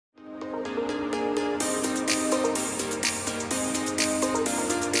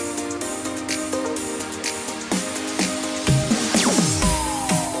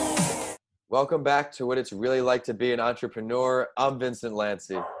Welcome back to What It's Really Like to Be an Entrepreneur. I'm Vincent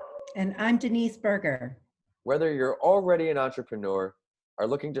Lanci. And I'm Denise Berger. Whether you're already an entrepreneur, are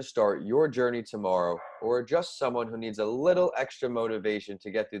looking to start your journey tomorrow, or are just someone who needs a little extra motivation to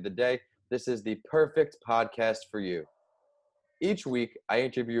get through the day, this is the perfect podcast for you. Each week, I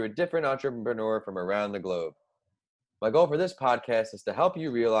interview a different entrepreneur from around the globe. My goal for this podcast is to help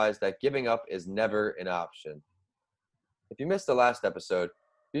you realize that giving up is never an option. If you missed the last episode,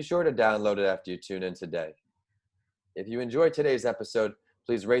 be sure to download it after you tune in today. If you enjoyed today's episode,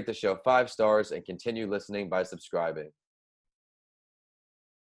 please rate the show 5 stars and continue listening by subscribing.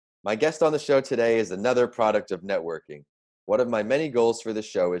 My guest on the show today is another product of networking. One of my many goals for the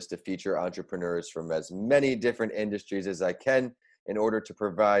show is to feature entrepreneurs from as many different industries as I can in order to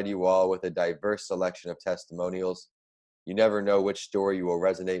provide you all with a diverse selection of testimonials. You never know which story you will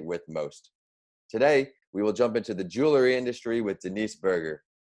resonate with most. Today, we will jump into the jewelry industry with Denise Berger.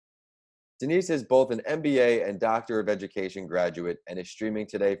 Denise is both an MBA and Doctor of Education graduate and is streaming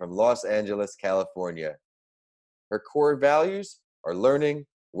today from Los Angeles, California. Her core values are learning,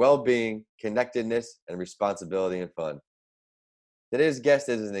 well-being, connectedness, and responsibility and fun. Today's guest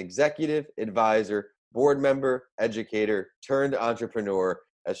is an executive, advisor, board member, educator, turned entrepreneur,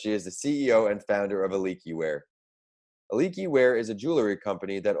 as she is the CEO and founder of Aliki. Aliki is a jewelry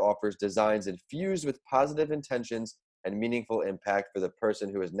company that offers designs infused with positive intentions and meaningful impact for the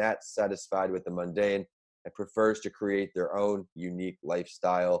person who is not satisfied with the mundane and prefers to create their own unique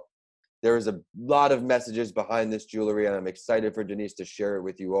lifestyle. There is a lot of messages behind this jewelry, and I'm excited for Denise to share it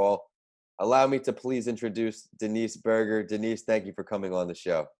with you all. Allow me to please introduce Denise Berger. Denise, thank you for coming on the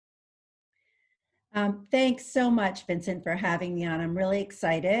show. Thanks so much, Vincent, for having me on. I'm really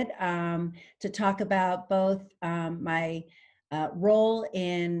excited to talk about both my role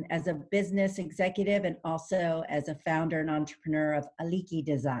as a business executive and also as a founder and entrepreneur of Aliki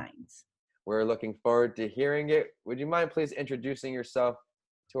Designs. We're looking forward to hearing it. Would you mind please introducing yourself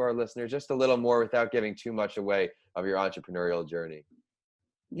to our listeners just a little more without giving too much away of your entrepreneurial journey?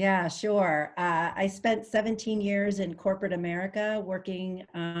 Yeah, sure. I spent 17 years in corporate America working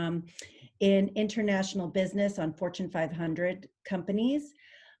in international business on Fortune 500 companies.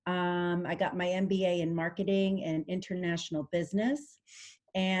 I got my MBA in marketing and international business.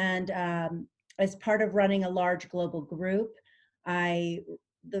 And as part of running a large global group,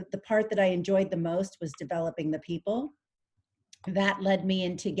 the part that I enjoyed the most was developing the people. That led me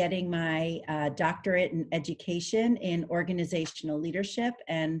into getting my doctorate in education in organizational leadership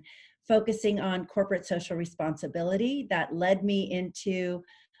and focusing on corporate social responsibility. That led me into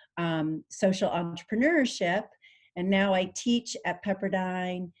social entrepreneurship. And now I teach at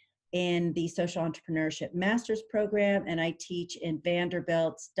Pepperdine in the social entrepreneurship master's program, and I teach in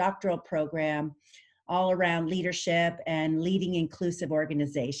Vanderbilt's doctoral program all around leadership and leading inclusive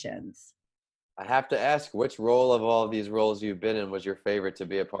organizations. I have to ask, which role of all of these roles you've been in was your favorite to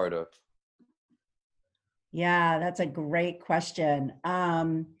be a part of? Yeah, that's a great question.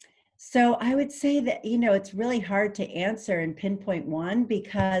 So I would say that, it's really hard to answer and pinpoint one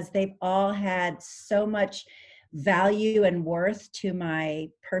because they've all had so much value and worth to my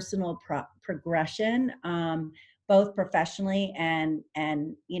personal progression, both professionally and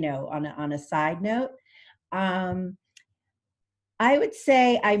on a side note. I would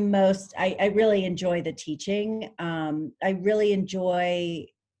say I really enjoy the teaching. I really enjoy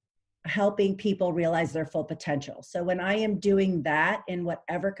helping people realize their full potential. So when I am doing that in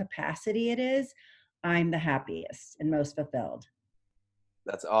whatever capacity it is, I'm the happiest and most fulfilled.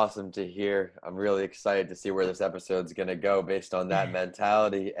 That's awesome to hear. I'm really excited to see where this episode's going to go based on that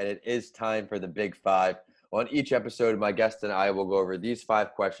mentality. And it is time for the big 5. On each episode, my guest and I will go over these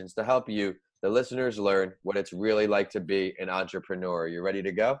 5 questions to help you, the listeners, learn what it's really like to be an entrepreneur. You ready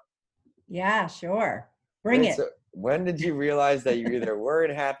to go? Yeah, sure. Bring it. So when did you realize that you either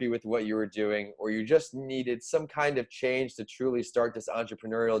weren't happy with what you were doing or you just needed some kind of change to truly start this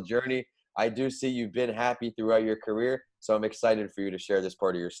entrepreneurial journey? I do see you've been happy throughout your career, so I'm excited for you to share this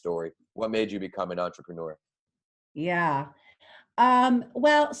part of your story. What made you become an entrepreneur? Yeah.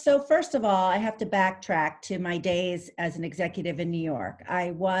 Well, so first of all, I have to backtrack to my days as an executive in New York.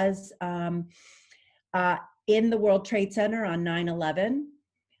 I was in the World Trade Center on 9/11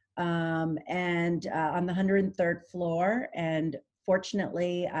 and on the 103rd floor. And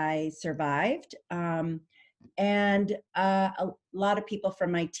fortunately, I survived. And a lot of people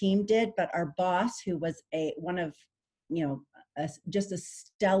from my team did, but our boss, who was just a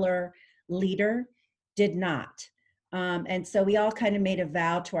stellar leader, did not. And so we all kind of made a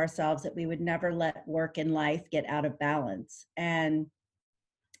vow to ourselves that we would never let work and life get out of balance. And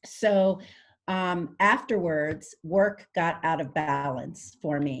so Afterwards, work got out of balance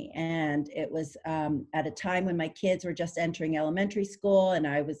for me. And it was at a time when my kids were just entering elementary school, and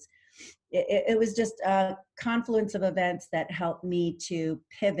it was just a confluence of events that helped me to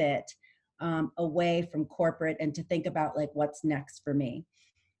pivot away from corporate and to think about like what's next for me.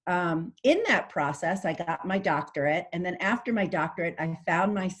 In that process, I got my doctorate. And then after my doctorate, I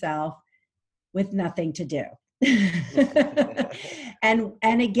found myself with nothing to do. and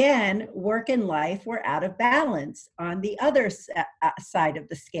again, work and life were out of balance on the other side of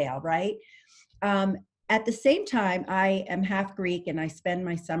the scale, right? At the same time, I am half Greek and I spend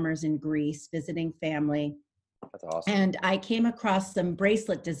my summers in Greece visiting family. That's awesome. And I came across some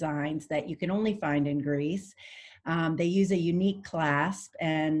bracelet designs that you can only find in Greece. They use a unique clasp,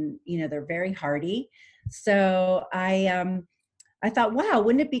 and they're very hardy. So I thought, wow,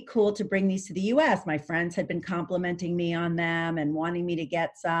 wouldn't it be cool to bring these to the US? My friends had been complimenting me on them and wanting me to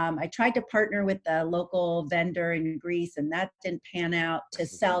get some. I tried to partner with a local vendor in Greece, and that didn't pan out to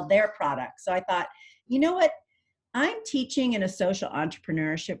sell their product. So I thought, you know what? I'm teaching in a social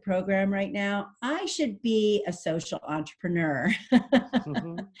entrepreneurship program right now. I should be a social entrepreneur.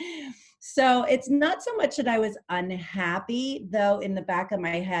 Mm-hmm. So it's not so much that I was unhappy, though in the back of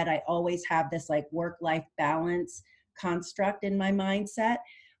my head, I always have this like work-life balance construct in my mindset.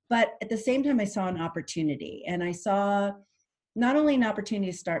 But at the same time, I saw an opportunity, and I saw not only an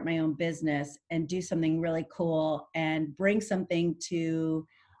opportunity to start my own business and do something really cool and bring something to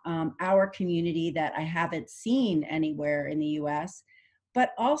our community that I haven't seen anywhere in the US,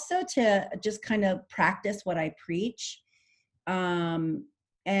 but also to just kind of practice what I preach,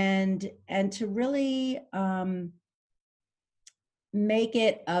 and to really make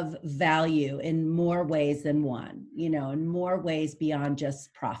it of value in more ways than one, in more ways beyond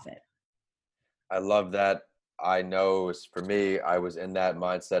just profit. I love that. I know for me, I was in that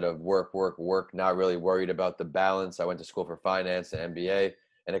mindset of work, work, work, not really worried about the balance. I went to school for finance and MBA,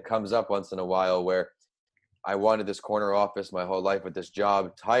 and it comes up once in a while where I wanted this corner office my whole life with this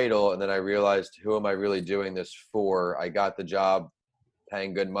job title, and then I realized, who am I really doing this for? I got the job,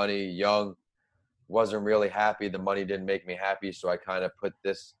 paying good money, young, wasn't really happy. The money didn't make me happy, so I kind of put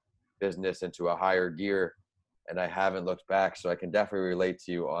this business into a higher gear, and I haven't looked back. So I can definitely relate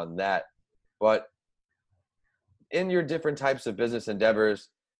to you on that. But in your different types of business endeavors,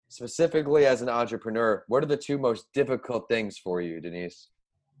 specifically as an entrepreneur, what are the two most difficult things for you, Denise?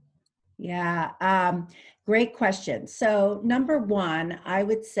 Yeah, great question. So number one, I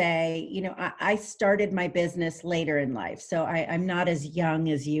would say, I started my business later in life, so I'm not as young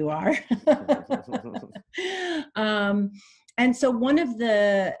as you are. And so one of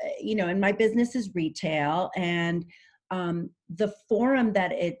the, and my business is retail, and the forum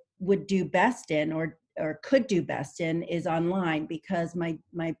that it would do best in, or could do best in, is online, because my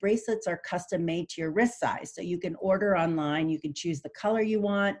bracelets are custom made to your wrist size. So you can order online, you can choose the color you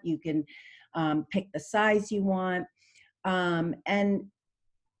want, you can pick the size you want. And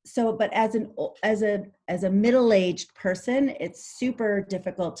so, but as a middle-aged person, it's super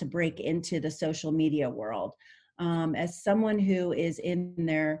difficult to break into the social media world. As someone who is in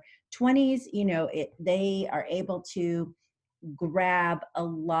their 20s, they are able to grab a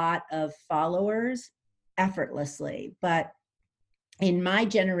lot of followers effortlessly. But in my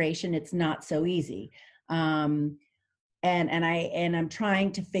generation, it's not so easy. And I'm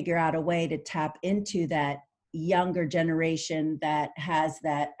trying to figure out a way to tap into that younger generation that has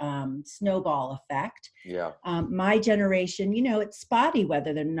that snowball effect. Yeah. My generation, it's spotty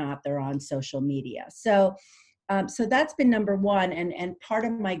whether or not they're on social media. So that's been number one. And part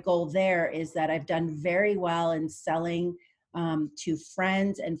of my goal there is that I've done very well in selling to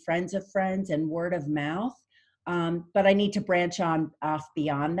friends and friends of friends and word of mouth. But I need to branch off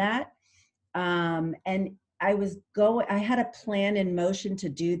beyond that. And I had a plan in motion to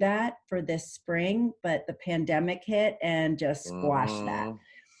do that for this spring, but the pandemic hit and just squashed that.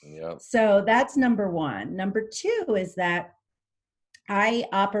 Yep. So that's number one. Number two is that I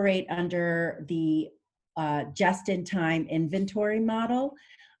operate under the just-in-time inventory model.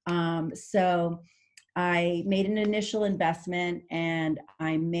 So I made an initial investment, and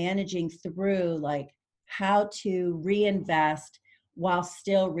I'm managing through like how to reinvest while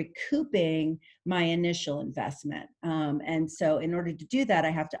still recouping my initial investment. And so in order to do that, I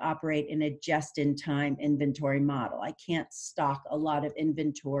have to operate in a just-in-time inventory model. I can't stock a lot of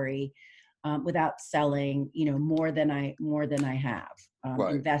inventory without selling, more than I have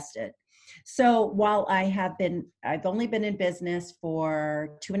Right. invested. So while I've only been in business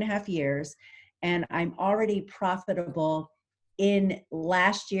for 2.5 years, and I'm already profitable in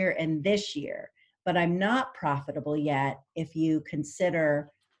last year and this year, but I'm not profitable yet if you consider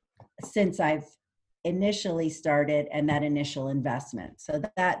since I've initially started and that initial investment. So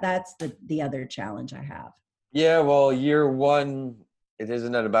that's the other challenge I have. Yeah, well, year one, it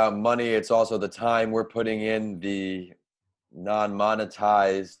isn't about money. It's also the time we're putting in, the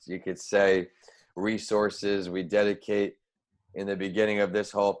non-monetized, you could say, resources we dedicate. In the beginning of this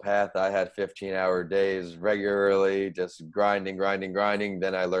whole path, I had 15-hour days regularly, just grinding.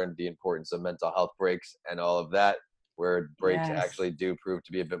 Then I learned the importance of mental health breaks and all of that, where breaks Yes. actually do prove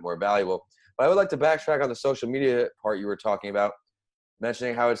to be a bit more valuable. But I would like to backtrack on the social media part you were talking about,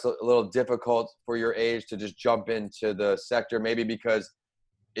 mentioning how it's a little difficult for your age to just jump into the sector, maybe because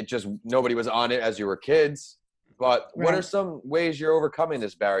it just, nobody was on it as you were kids. But what are Right. some ways you're overcoming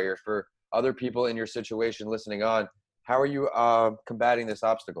this barrier for other people in your situation listening on? How are you combating this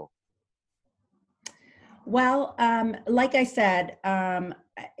obstacle? Well, like I said,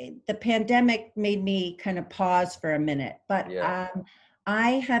 the pandemic made me kind of pause for a minute, but Yeah, I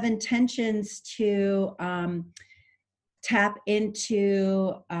have intentions to tap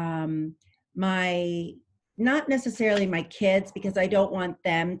into my, not necessarily my kids, because I don't want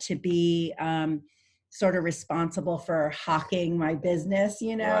them to be sort of responsible for hawking my business,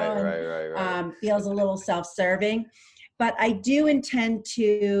 right, and right, right, right. feels a little self-serving. But I do intend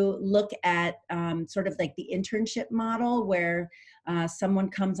to look at sort of like the internship model where someone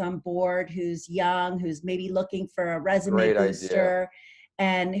comes on board who's young, who's maybe looking for a resume Great idea. booster,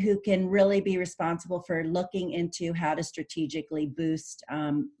 and who can really be responsible for looking into how to strategically boost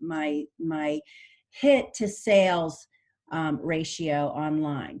my hit to sales ratio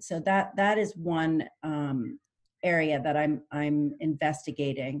online. So that is one area that I'm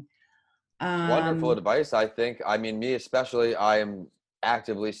investigating. It's wonderful Um, advice, I think. I mean, me especially, I am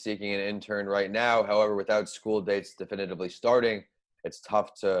actively seeking an intern right now. However, without school dates definitively starting, it's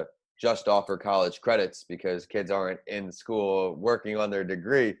tough to just offer college credits because kids aren't in school working on their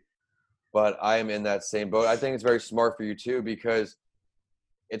degree. But I am in that same boat. I think it's very smart for you too, because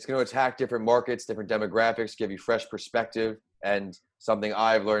it's going to attack different markets, different demographics, give you fresh perspective. And something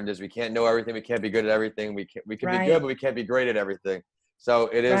I've learned is we can't know everything. We can't be good at everything. We can be good, right, but we can't be great at everything. So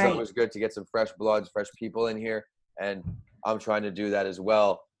it is right. always good to get some fresh bloods, fresh people in here. And I'm trying to do that as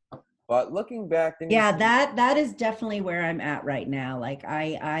well. But looking back, Denise, Yeah, that is definitely where I'm at right now. Like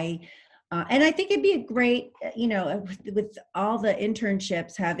and I think it'd be a great, with all the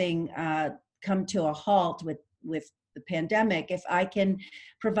internships having come to a halt with the pandemic, if I can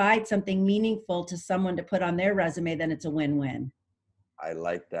provide something meaningful to someone to put on their resume, then it's a win-win. I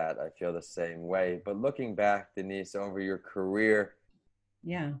like that. I feel the same way. But looking back, Denise, over your career,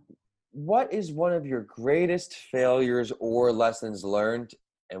 Yeah. what is one of your greatest failures or lessons learned,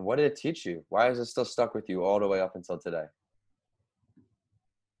 and what did it teach you? Why is it still stuck with you all the way up until today?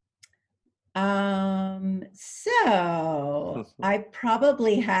 So I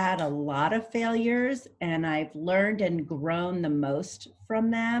probably had a lot of failures and I've learned and grown the most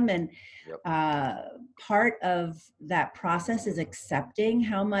from them. And Yep. uh, part of that process is accepting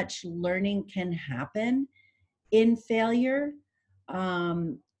how much learning can happen in failure,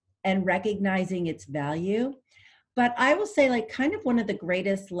 um, and recognizing its value. But I will say, like, kind of one of the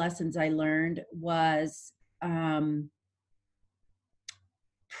greatest lessons I learned was,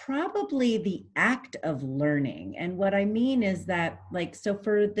 probably the act of learning. And what I mean is that, like, so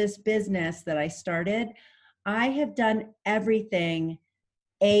for this business that I started, I have done everything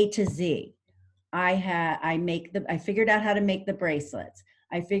A to Z. I figured out how to make the bracelets.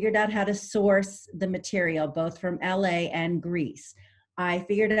 I figured out how to source the material both from LA and Greece. I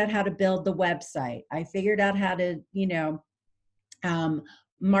figured out how to build the website. I figured out how to, um,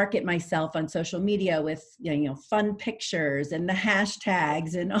 market myself on social media with fun pictures and the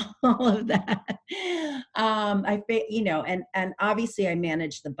hashtags and all of that. And obviously I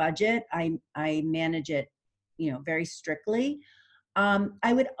manage the budget. I manage it, very strictly.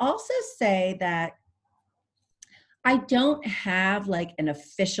 I would also say that I don't have like an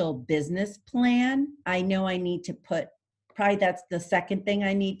official business plan. I know I need to probably that's the second thing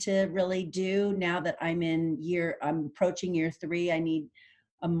I need to really do now that I'm approaching year 3. I need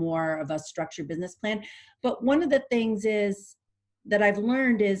a more of a structured business plan. But one of the things is that I've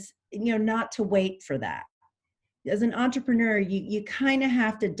learned is, not to wait for that. As an entrepreneur, you kind of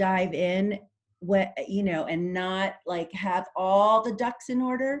have to dive in, and not like have all the ducks in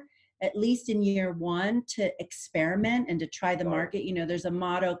order, at least in year 1, to experiment and to try the Right. market. There's a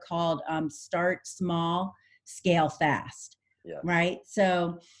motto called start small, scale fast, Yes. right?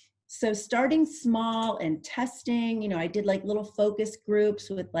 So starting small and testing, I did like little focus groups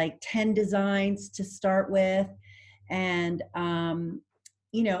with like 10 designs to start with, and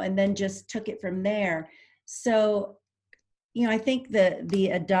and then just took it from there. So I think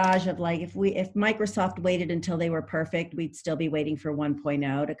the adage of like, if Microsoft waited until they were perfect, we'd still be waiting for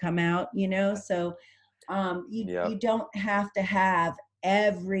 1.0 to come out, So you Yep. don't have to have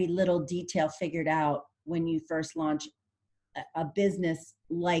every little detail figured out when you first launch a business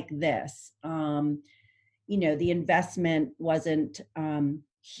like this. The investment wasn't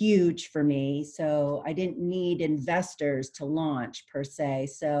huge for me, so I didn't need investors to launch per se.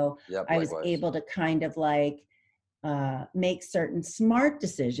 So Yep. I was Likewise. able to kind of like make certain smart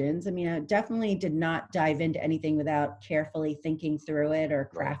decisions. I mean, I definitely did not dive into anything without carefully thinking through it or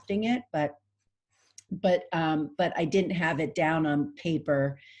Right. crafting it, but I didn't have it down on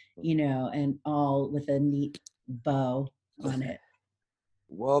paper, and all with a neat bow on it.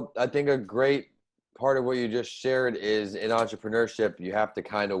 Well, I think a great part of what you just shared is in entrepreneurship, you have to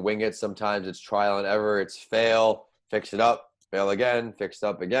kind of wing it. Sometimes it's trial and error. It's fail, fix it up, fail again, fix it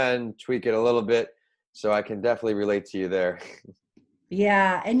up again, tweak it a little bit. So I can definitely relate to you there.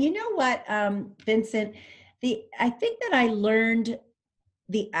 Yeah, and you know what, Vincent, I think that I learned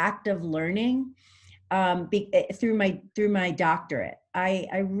the act of learning through my doctorate.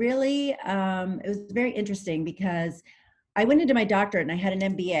 I really it was very interesting because I went into my doctorate and I had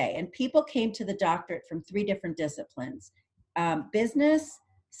an MBA, and people came to the doctorate from 3 different disciplines: business,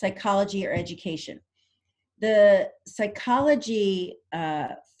 psychology, or education. The psychology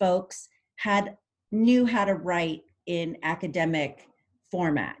folks knew how to write in academic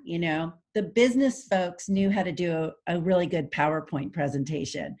format. The business folks knew how to do a really good PowerPoint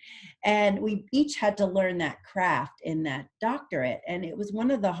presentation, and we each had to learn that craft in that doctorate, and it was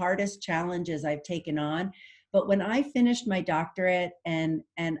one of the hardest challenges I've taken on. But when I finished my doctorate, and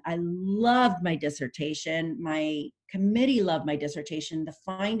I loved my dissertation, my committee loved my dissertation, the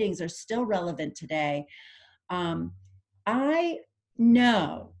findings are still relevant today. um, I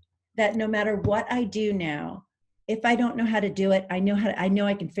know that no matter what I do now, if I don't know how to do it, I know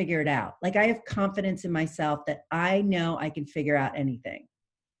I can figure it out. Like, I have confidence in myself that I know I can figure out anything.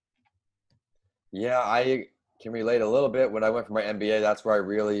 Yeah, I can relate a little bit. When I went for my MBA, that's where I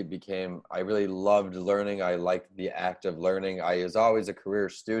really loved learning. I liked the act of learning. I was always a career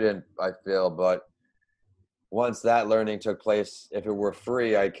student, I feel, but once that learning took place, if it were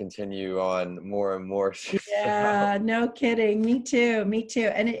free, I'd continue on more and more. So, Yeah, no kidding. Me too. Me too.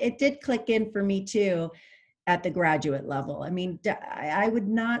 And it did click in for me too at the graduate level. I mean, I would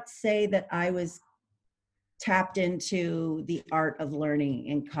not say that I was tapped into the art of learning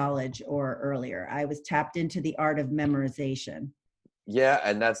in college or earlier. I was tapped into the art of memorization. yeah,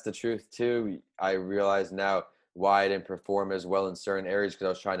 and that's the truth too. I realize now why I didn't perform as well in certain areas because I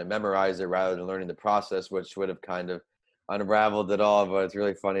was trying to memorize it rather than learning the process, which would have kind of unraveled it all. But it's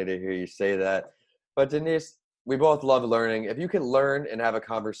really funny to hear you say that. But Denise, we both love learning. If you could learn and have a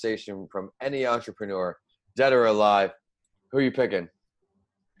conversation from any entrepreneur, dead or alive, who are you picking?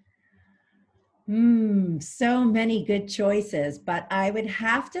 So many good choices, but I would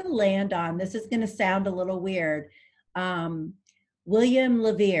have to land on, this is going to sound a little weird. Um, William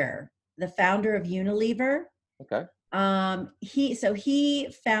Levere, the founder of Unilever. Okay. He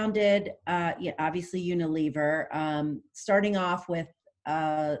founded, yeah, obviously Unilever, starting off with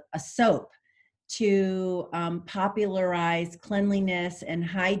a soap to popularize cleanliness and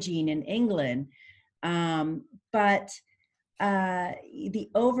hygiene in England. But the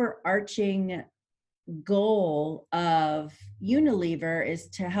overarching goal of Unilever is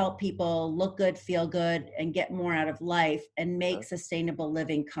to help people look good, feel good, and get more out of life and make Okay. sustainable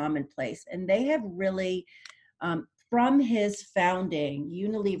living commonplace. And they have really, from his founding,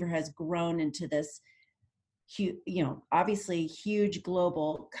 Unilever has grown into this obviously huge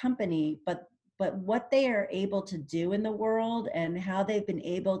global company, but what they are able to do in the world and how they've been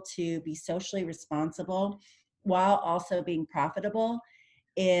able to be socially responsible while also being profitable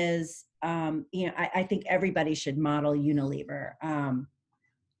is, I think everybody should model Unilever.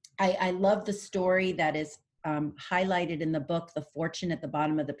 I love the story that is highlighted in the book, The Fortune at the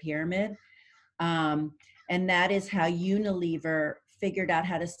Bottom of the Pyramid. Um, and that is how Unilever figured out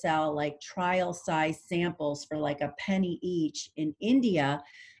how to sell like trial size samples for like a penny each in India,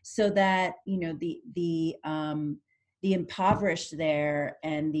 so that the impoverished there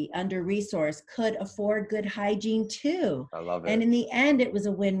and the under-resourced could afford good hygiene too. I love And it. in the end, it was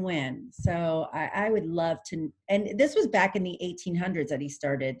a win-win. So I would love to, and this was back in the 1800s that he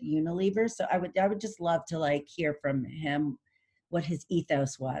started Unilever. So I would just love to like hear from him what his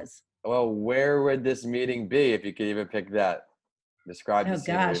ethos was. Well, where would this meeting be if you could even pick that? Describe the Oh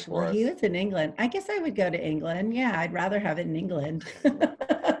scenery gosh, well, for he us. was in England. I guess I would go to England. Yeah, I'd rather have it in England.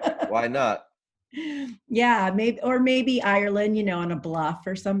 Why not? Yeah, maybe Ireland, on a bluff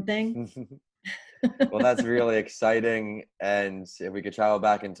or something. Well, that's really exciting. And if we could travel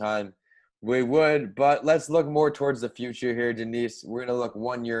back in time, we would. But let's look more towards the future here, Denise. We're going to look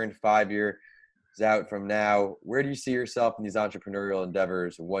 1 year and 5 years out from now. Where do you see yourself in these entrepreneurial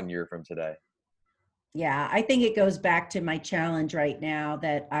endeavors 1 year from today? Yeah, I think it goes back to my challenge right now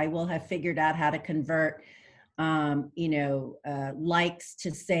that I will have figured out how to convert, likes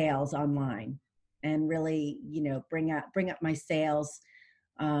to sales online, and really, bring up my sales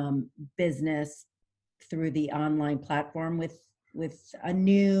business through the online platform with a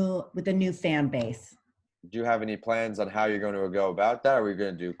new fan base. Do you have any plans on how you're going to go about that? Are we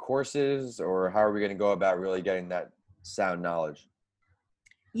going to do courses, or how are we going to go about really getting that sound knowledge?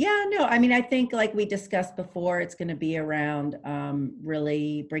 Yeah, no, I mean, I think like we discussed before, it's going to be around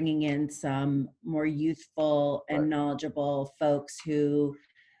really bringing in some more youthful Right. and knowledgeable folks who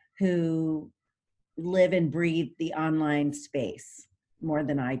live and breathe the online space more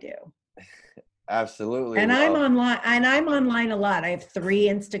than I do. Absolutely. And Well, I'm online a lot. I have 3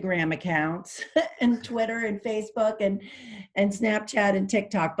 Instagram accounts and Twitter and Facebook and Snapchat and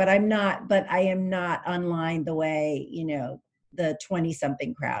TikTok, but I am not online the way, the 20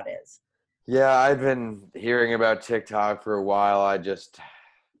 something crowd is. yeah, I've been hearing about TikTok for a while. I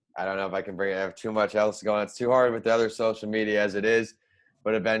don't know if I can bring it. I have too much else going. It's too hard with the other social media as it is.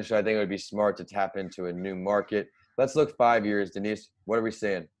 But eventually, I think it would be smart to tap into a new market. Let's look 5 years, Denise. What are we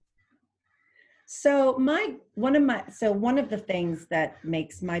seeing? So one of the things that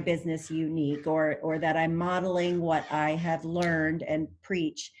makes my business unique, or that I'm modeling what I have learned and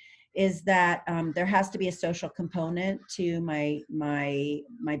preach, is that there has to be a social component to my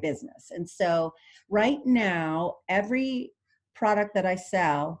business. And so right now, every product that I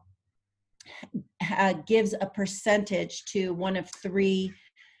sell gives a percentage to one of 3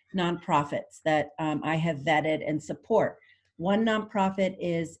 nonprofits that I have vetted and support. One nonprofit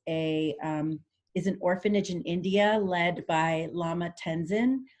is an orphanage in India led by Lama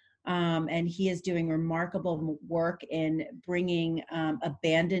Tenzin, and he is doing remarkable work in bringing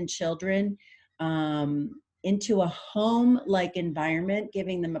abandoned children into a home-like environment,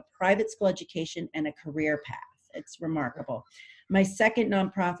 giving them a private school education and a career path. It's remarkable. My second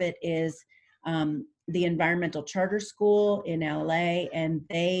nonprofit is the Environmental Charter School in LA, and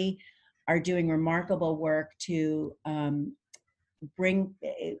they are doing remarkable work to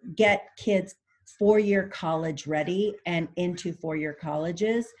get kids 4-year college ready and into 4-year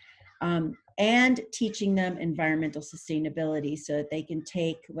colleges, and teaching them environmental sustainability so that they can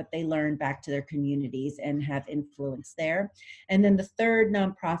take what they learn back to their communities and have influence there. And then the third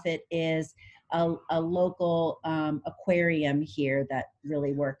nonprofit is a local aquarium here that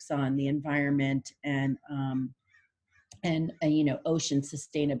really works on the environment and ocean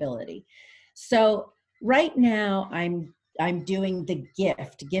sustainability. So right now I'm doing the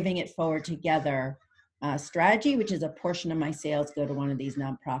giving it forward together strategy, which is a portion of my sales go to one of these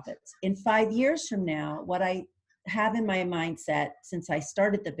nonprofits. In 5 years from now, what I have in my mindset since I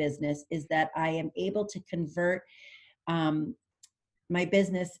started the business is that I am able to convert my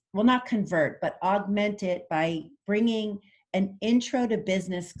business, well, not convert, but augment it by bringing an intro to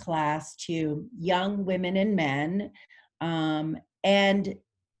business class to young women and men, and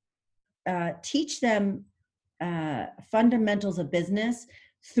teach them fundamentals of business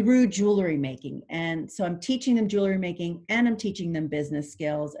through jewelry making. And so I'm teaching them jewelry making and I'm teaching them business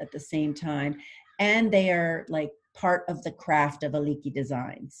skills at the same time. And they are like part of the craft of Aliki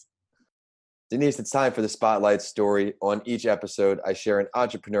Designs. Denise, it's time for the Spotlight Story. On each episode, I share an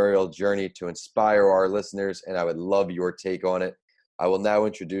entrepreneurial journey to inspire our listeners, and I would love your take on it. I will now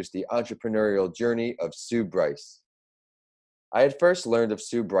introduce the entrepreneurial journey of Sue Bryce. I had first learned of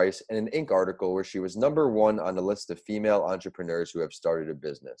Sue Bryce in an Inc. article where she was #1 on the list of female entrepreneurs who have started a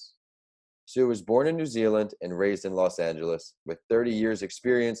business. Sue was born in New Zealand and raised in Los Angeles. With 30 years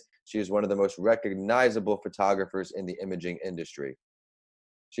experience, she is one of the most recognizable photographers in the imaging industry.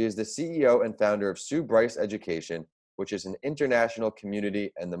 She is the CEO and founder of Sue Bryce Education, which is an international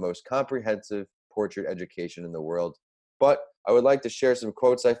community and the most comprehensive portrait education in the world. But I would like to share some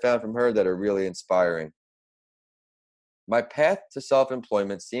quotes I found from her that are really inspiring. My path to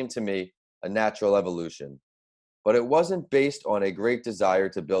self-employment seemed to me a natural evolution, but it wasn't based on a great desire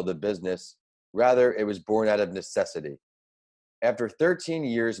to build a business. Rather, it was born out of necessity. After 13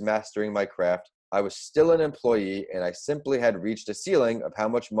 years mastering my craft, I was still an employee and I simply had reached a ceiling of how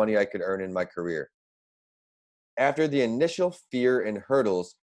much money I could earn in my career. After the initial fear and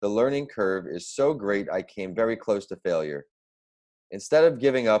hurdles, the learning curve is so great I came very close to failure. Instead of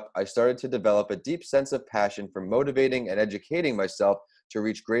giving up, I started to develop a deep sense of passion for motivating and educating myself to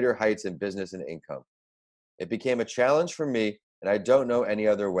reach greater heights in business and income. It became a challenge for me, and I don't know any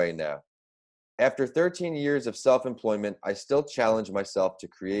other way now. After 13 years of self-employment, I still challenge myself to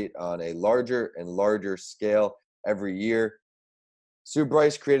create on a larger and larger scale every year. Sue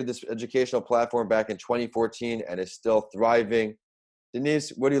Bryce created this educational platform back in 2014 and is still thriving.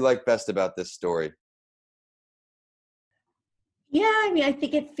 Denise, what do you like best about this story? Yeah, I mean, I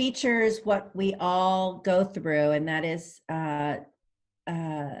think it features what we all go through, and that is uh,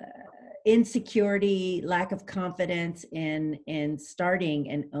 insecurity, lack of confidence in starting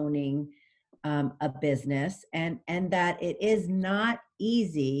and owning a business, and that it is not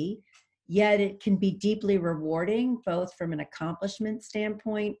easy, yet it can be deeply rewarding, both from an accomplishment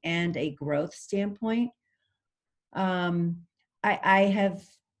standpoint and a growth standpoint. Um, I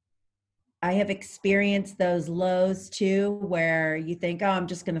have experienced those lows too, where you think, "Oh, I'm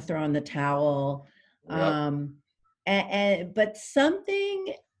just going to throw in the towel." Yep. But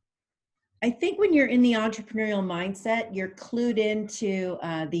something, I think, when you're in the entrepreneurial mindset, you're clued into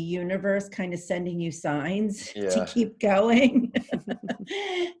the universe kind of sending you signs to Yeah. keep going.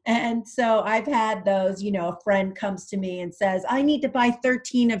 And so I've had those, a friend comes to me and says, "I need to buy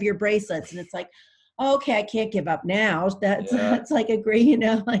 13 of your bracelets." And it's like, okay, I can't give up now. Yeah. That's like a great,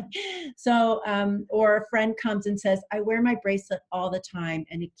 like, so, or a friend comes and says, "I wear my bracelet all the time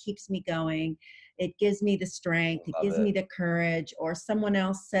and it keeps me going. It gives me the strength. It Love gives it. me the courage." Or someone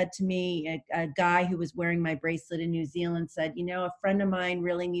else said to me, a guy who was wearing my bracelet in New Zealand said, "A friend of mine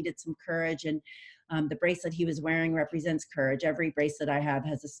really needed some courage. And the bracelet he was wearing represents courage. Every bracelet I have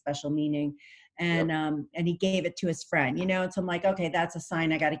has a special meaning." Yep. And he gave it to his friend, and so I'm like, okay, that's a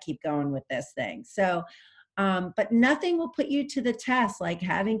sign I got to keep going with this thing. So, but nothing will put you to the test like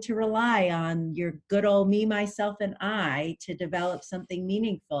having to rely on your good old me, myself, and I to develop something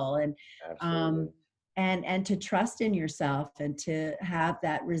meaningful, um, Absolutely. and to trust in yourself and to have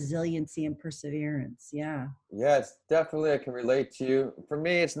that resiliency and perseverance. Yeah. Yeah, it's definitely, I can relate to you. For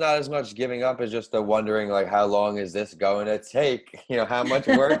me, it's not as much giving up as just the wondering, like, how long is this going to take? How much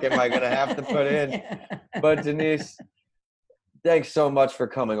work am I going to have to put in? Yeah. But Denise, thanks so much for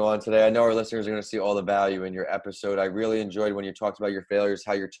coming on today. I know our listeners are going to see all the value in your episode. I really enjoyed when you talked about your failures,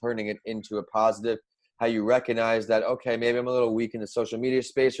 how you're turning it into a positive, how you recognize that, okay, maybe I'm a little weak in the social media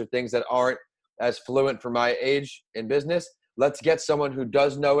space or things that aren't as fluent for my age in business. Let's get someone who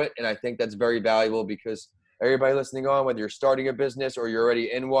does know it. And I think that's very valuable because everybody listening on, whether you're starting a business or you're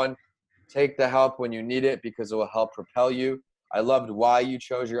already in one, take the help when you need it because it will help propel you. I loved why you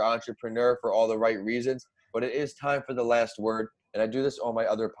chose your entrepreneur for all the right reasons, but it is time for the last word. And I do this on my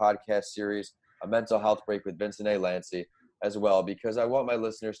other podcast series, A Mental Health Break with Vincent A. Lanci, as well, because I want my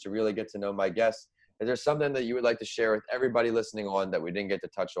listeners to really get to know my guests. Is there something that you would like to share with everybody listening on that we didn't get to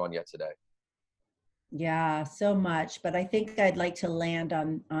touch on yet today? Yeah, so much. But I think I'd like to land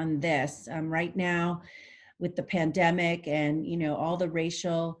on this right now with the pandemic and all the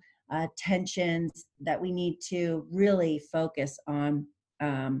racial tensions, that we need to really focus on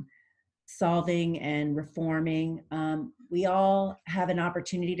solving and reforming. We all have an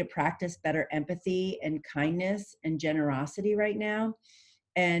opportunity to practice better empathy and kindness and generosity right now.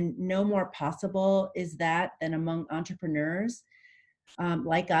 And no more possible is that than among entrepreneurs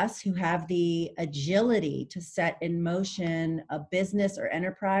like us, who have the agility to set in motion a business or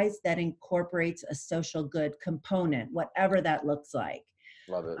enterprise that incorporates a social good component, whatever that looks like.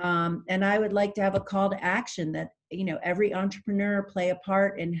 Love it. And I would like to have a call to action that, every entrepreneur play a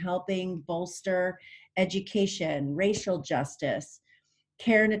part in helping bolster education, racial justice,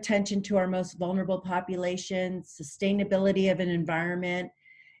 care and attention to our most vulnerable populations, sustainability of an environment.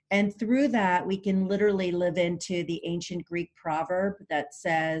 And through that, we can literally live into the ancient Greek proverb that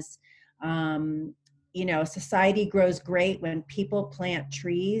says, society grows great when people plant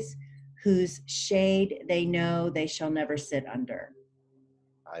trees whose shade they know they shall never sit under.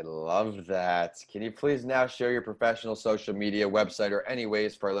 I love that. Can you please now share your professional social media website or any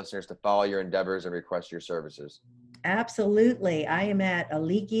ways for our listeners to follow your endeavors and request your services? Absolutely. I am at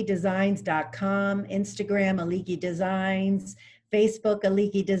alikidesigns.com, Instagram, Aliki Designs, Facebook,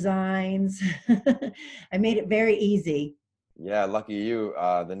 Aliki Designs. I made it very easy. Yeah, lucky you.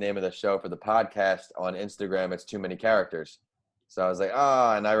 The name of the show for the podcast on Instagram, it's Too Many Characters. So I was like,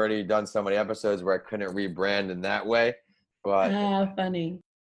 and I already done so many episodes where I couldn't rebrand in that way. But Ah, funny.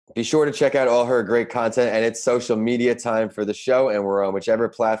 be sure to check out all her great content, and it's social media time for the show, and we're on whichever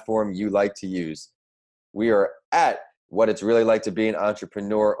platform you like to use. We are at What It's Really Like to Be an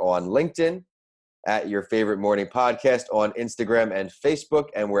Entrepreneur on LinkedIn, at Your Favorite Morning Podcast on Instagram and Facebook,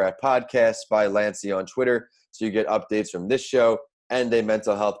 and we're at Podcasts by Lanci on Twitter, so you get updates from this show and a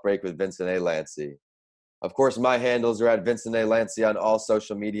mental health break with Vincent A. Lanci. Of course, my handles are at Vincent A. Lanci on all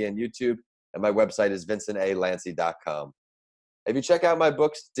social media and YouTube, and my website is vincentalanci.com. If you check out my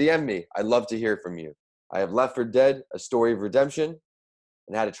books, DM me. I'd love to hear from you. I have Left for Dead, A Story of Redemption,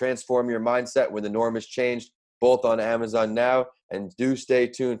 and How to Transform Your Mindset When the Norm Has Changed, both on Amazon now, and do stay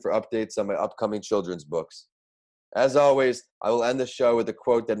tuned for updates on my upcoming children's books. As always, I will end the show with a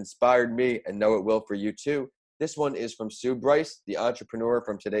quote that inspired me and know it will for you too. This one is from Sue Bryce, the entrepreneur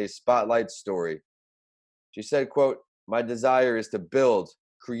from today's Spotlight story. She said, quote, "My desire is to build,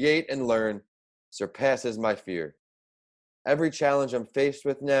 create, and learn surpasses my fear. Every challenge I'm faced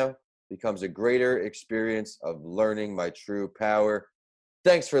with now becomes a greater experience of learning my true power."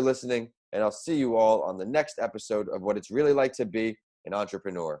 Thanks for listening, and I'll see you all on the next episode of What It's Really Like to Be an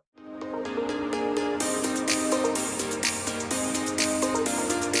Entrepreneur.